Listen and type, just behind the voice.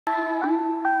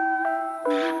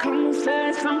Come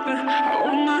say something. I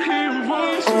wanna hear your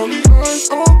voice. All the eyes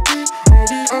on me, all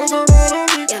the eyes are right on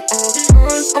me. All the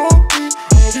eyes on me,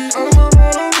 all the eyes are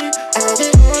right on me. All the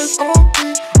eyes on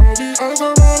me, all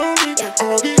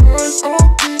the eyes are right on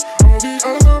me. All the eyes on me,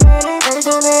 all the eyes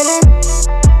are right on me.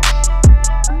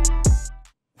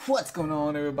 What's going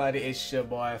on, everybody? It's your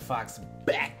boy Fox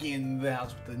back in the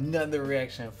house with another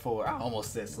reaction for, I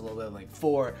almost said solo leveling,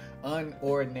 for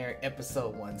Unordinary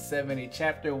episode 170,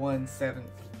 chapter 170.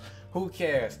 Who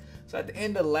cares? So at the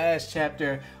end of the last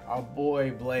chapter, our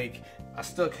boy Blake, I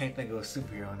still can't think of a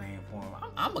superhero name for him.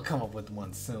 I'm gonna come up with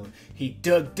one soon. He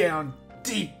dug down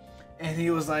deep and he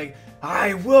was like,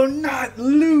 I will not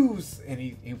lose. And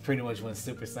he pretty much went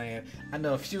Super Saiyan. I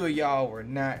know a few of y'all were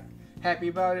not happy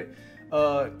about it.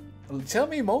 Tell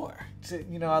me more.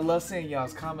 You know, I love seeing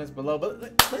y'all's comments below, but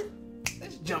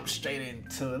let's jump straight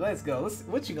into it. Let's go.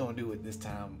 What you gonna do with this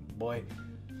time, boy?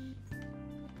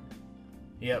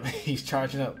 Yep, he's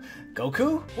charging up.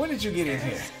 Goku, when did you get in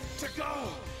here? To go.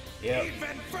 Yep,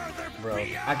 Even further bro.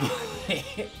 beyond.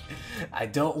 I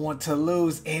don't want to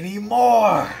lose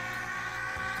anymore.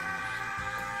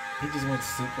 He just went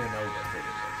supernova pretty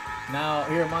much. Now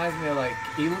he reminds me of, like,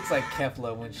 he looks like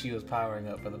Kefla when she was powering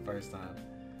up for the first time.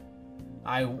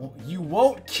 You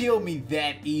won't kill me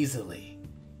that easily.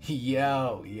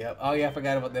 Yo, yep. Oh yeah, I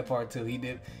forgot about that part too. He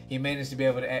managed to be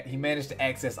able to. He managed to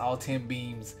access all 10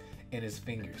 beams in his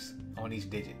fingers on each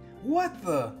digit. What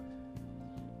the?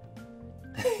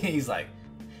 He's like,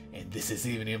 and this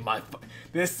isn't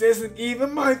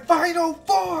even my final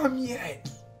form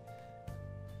yet.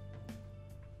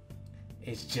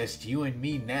 It's just you and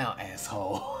me now,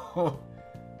 asshole.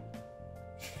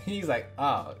 He's like,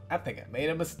 oh, I think I made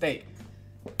a mistake.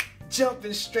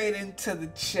 Jumping straight into the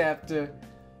chapter.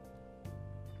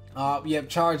 Oh, yep,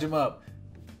 charge him up.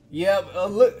 Yep,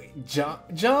 look, John,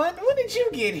 when did you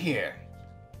get here?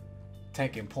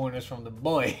 Taking pointers from the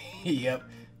boy. Yep,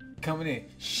 coming in.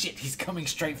 Shit, he's coming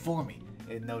straight for me.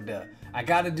 No duh. I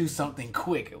gotta do something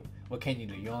quick. What can you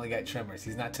do? You only got tremors.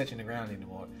 He's not touching the ground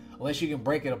anymore. Unless you can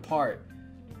break it apart.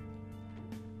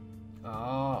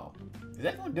 Oh. Is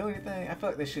that gonna do anything? I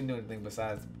feel like they shouldn't do anything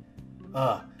besides...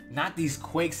 not these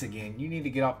quakes again. You need to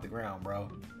get off the ground, bro.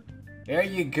 There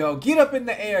you go. Get up in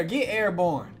the air. Get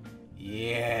airborne.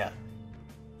 Yeah.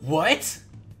 What?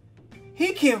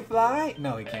 He can fly?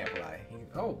 No, he can't fly.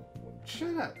 Oh,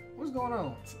 shut up. What's going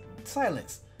on?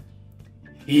 Silence.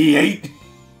 He ate.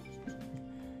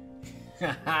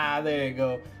 Haha, there you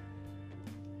go.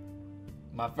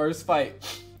 My first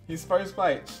fight. His first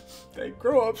fight. They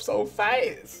grow up so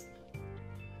fast.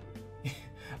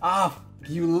 Ah,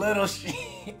 you little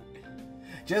shit.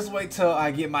 Just wait till I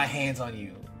get my hands on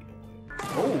you.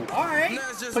 Oh, alright.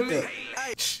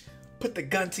 Put the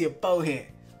gun to your forehead.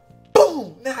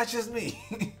 Boom! Now it's just me.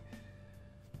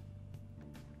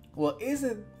 Well,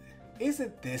 isn't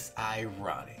this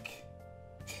ironic?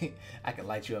 I can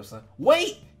light you up, son.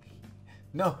 Wait!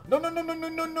 No,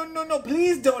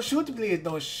 please don't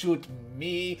shoot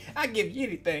me. I give you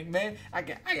anything, man. I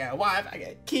got a wife, I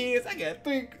got kids, I got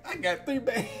three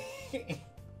babies.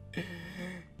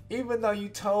 Even though you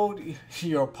told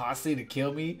your posse to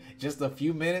kill me just a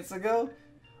few minutes ago,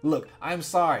 look, I'm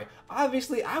sorry.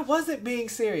 Obviously, I wasn't being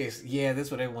serious. Yeah,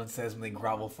 that's what everyone says when they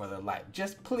grovel for their life.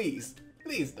 Just please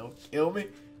don't kill me.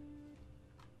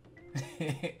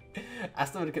 I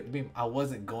still would have kept the beam. I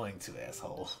wasn't going to,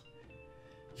 asshole.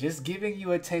 Just giving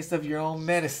you a taste of your own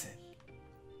medicine.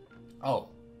 Oh,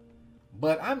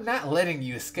 but I'm not letting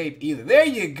you escape either. There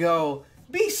you go.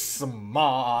 Be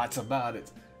smart about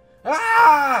it.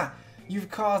 Ah!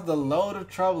 You've caused a load of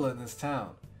trouble in this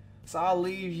town. So I'll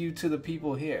leave you to the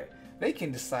people here. They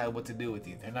can decide what to do with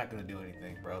you. They're not going to do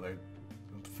anything, bro.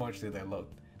 Unfortunately,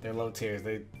 they're low tiers.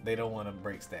 They don't want to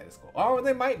break status quo. Or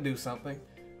they might do something.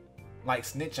 Like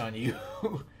snitch on you.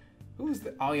 Who's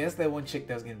the... Oh, yeah, that's that one chick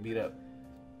that was getting beat up.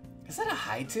 Is that a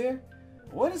high tier?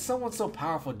 What is someone so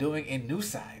powerful doing in New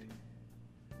Side?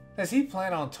 Does he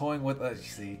plan on toying with us? You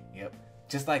see, yep.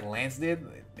 Just like Lance did.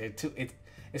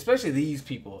 Especially these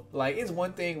people. Like, it's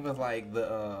one thing with like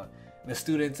the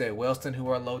students at Wellston who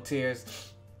are low tiers.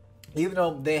 Even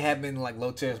though they have been like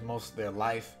low tiers most of their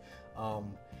life,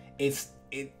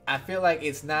 I feel like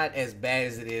it's not as bad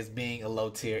as it is being a low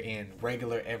tier in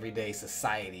regular everyday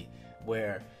society,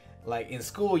 where like in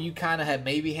school you kind of have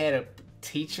maybe had a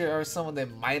teacher or someone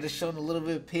that might have shown a little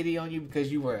bit of pity on you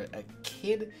because you were a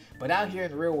kid, but out here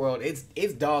in the real world, it's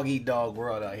dog eat dog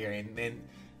world out here, and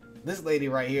this lady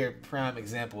right here, prime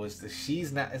example, is that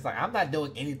she's not. It's like, I'm not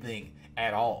doing anything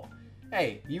at all.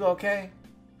 Hey, you okay?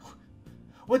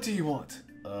 What do you want?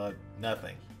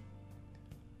 Nothing.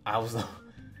 I was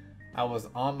I was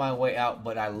on my way out,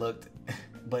 but I looked,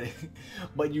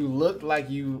 but you looked like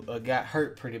you got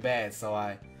hurt pretty bad. So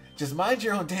I just mind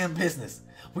your own damn business.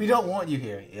 We don't want you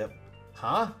here. Yep.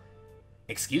 Huh?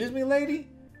 Excuse me, lady?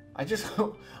 I just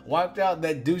wiped out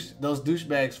those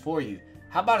douchebags for you.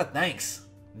 How about a thanks?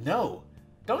 No.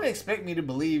 Don't expect me to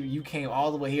believe you came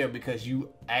all the way here because you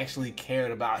actually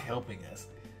cared about helping us.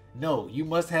 No, you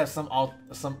must have some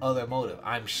other motive.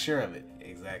 I'm sure of it.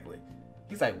 Exactly.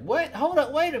 He's like, what? Hold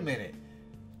up, wait a minute.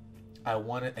 I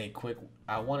wanted a quick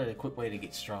way to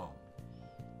get strong.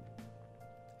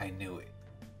 I knew it.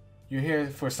 You're here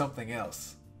for something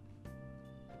else.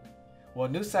 Well,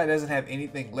 Newside doesn't have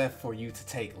anything left for you to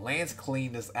take. Lance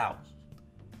cleaned us out.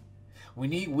 We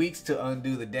need weeks to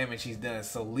undo the damage he's done,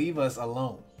 so leave us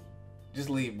alone. Just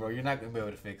leave, bro. You're not gonna be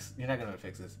able to fix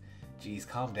this. Jeez,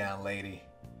 calm down, lady.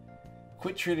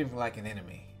 Quit treating me like an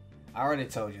enemy. I already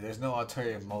told you, there's no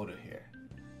ulterior motive here.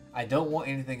 I don't want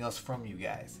anything else from you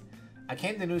guys. I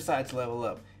came to Newside to level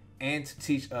up and to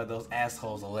teach those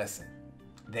assholes a lesson.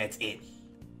 That's it.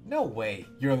 No way.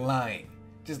 You're lying.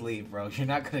 Just leave, bro. You're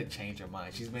not gonna change her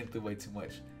mind. She's been through way too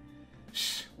much.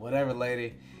 Shh, whatever,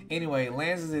 lady. Anyway,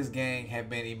 Lance and his gang have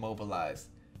been immobilized.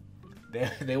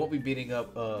 They won't be beating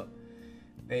up.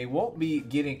 They won't be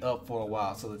getting up for a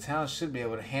while, so the town should be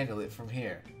able to handle it from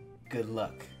here. Good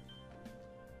luck.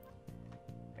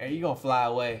 Are you gonna fly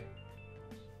away?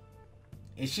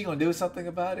 Is she gonna do something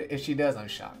about it? If she does, I'm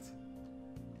shocked.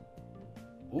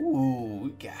 Ooh,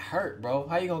 we got hurt, bro.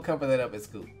 How you gonna cover that up at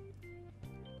school?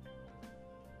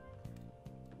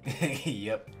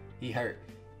 Yep, he hurt.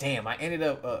 Damn, I ended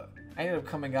up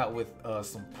coming out with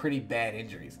some pretty bad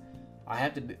injuries. I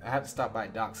have to stop by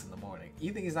Doc's in the morning.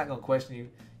 You think he's not gonna question you?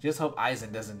 Just hope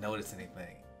Eisen doesn't notice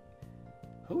anything.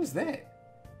 Who is that?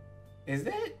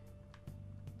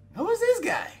 Who is this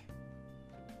guy?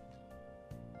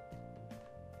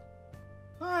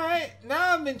 Alright,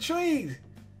 now I'm intrigued.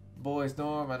 Boys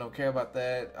dorm, I don't care about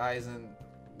that. Eisen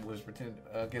was pretending.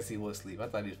 I guess he was asleep. I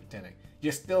thought he was pretending.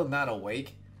 You're still not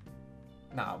awake?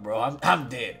 Nah, bro, I'm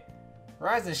dead.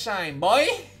 Rise and shine, boy.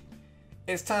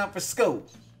 It's time for school.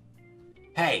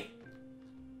 Hey.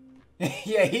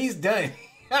 Yeah, he's done.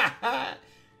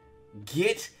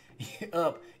 Get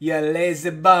up, you lazy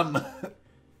bum.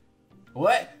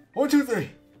 What? 1, 2, 3.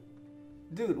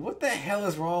 Dude, what the hell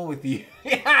is wrong with you?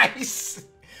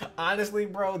 Honestly,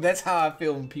 bro, that's how I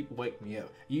feel when people wake me up.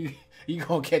 You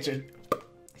gonna catch a...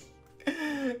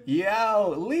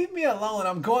 Yo, leave me alone.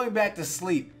 I'm going back to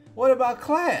sleep. What about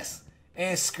class?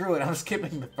 And screw it, I'm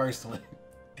skipping the first one.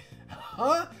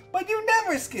 Huh? But you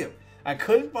never skip. I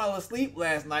couldn't fall asleep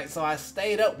last night, so I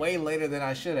stayed up way later than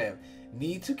I should have.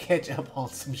 Need to catch up on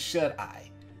some shut-eye.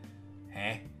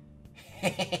 Huh?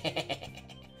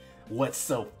 What's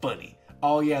so funny?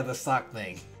 Oh yeah, the sock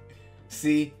thing.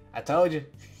 See, I told you.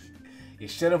 You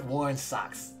should have worn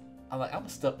socks. I'm gonna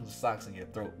stuff them socks in your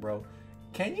throat, bro.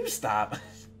 Can you stop?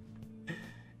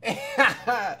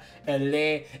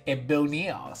 Les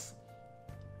ebonios.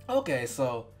 Okay,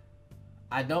 so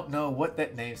I don't know what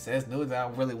that name says. No, that I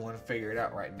really want to figure it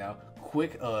out right now.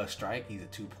 Quick strike, he's a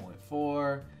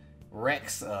 2.4.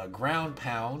 Rex, ground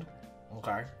pound.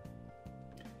 Okay.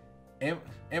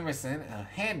 Emerson,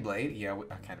 hand blade. Yeah,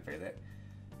 I kind of figured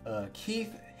that.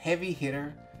 Keith, heavy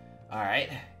hitter. All right.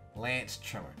 Lance,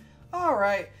 trimmer. All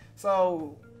right.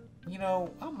 So, you know,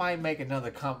 I might make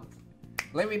another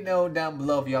let me know down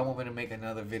below if y'all want me to make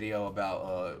another video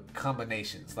about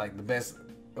combinations, like the best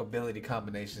ability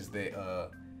combinations that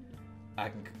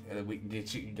we can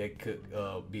get you that could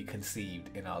be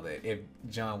conceived and all that if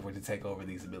John were to take over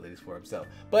these abilities for himself.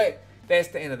 But that's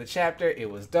the end of the chapter.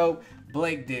 It was dope.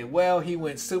 Blake did well. He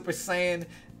went Super Saiyan.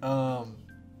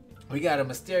 We got a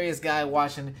mysterious guy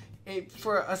watching.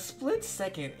 For a split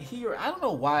second here, I don't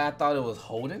know why I thought it was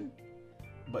Holden,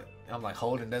 but I'm like,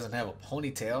 Holden doesn't have a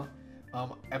ponytail.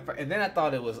 And then I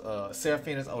thought it was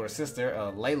Seraphina's older sister,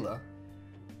 Layla.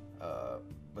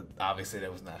 But obviously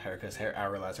that was not her, because I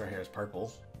realized her hair is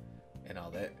purple and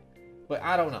all that. But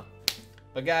I don't know.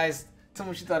 But guys, tell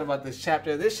me what you thought about this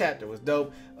chapter. This chapter was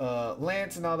dope.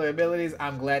 Lance and all their abilities,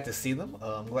 I'm glad to see them.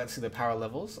 I'm glad to see their power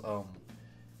levels.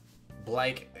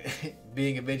 Blake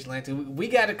being a vigilante, we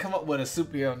got to come up with a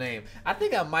superhero name. I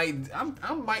think I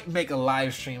might make a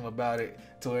live stream about it,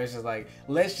 to where it's just like,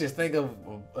 let's just think of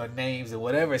names and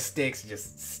whatever sticks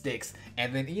just sticks.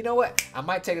 And then, you know what, I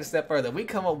might take it a step further. We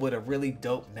come up with a really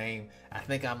dope name, I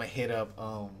think I'm gonna hit up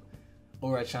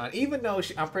Uru-chan, even though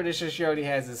I'm pretty sure she already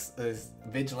has this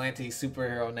vigilante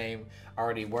superhero name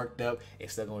already worked up.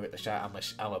 It's still gonna get the shot. I'm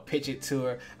gonna pitch it to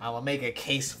her. I'm gonna make a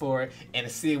case for it and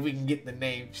see if we can get the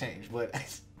name changed. But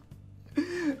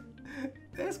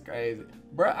That's crazy.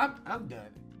 Bro, I'm done.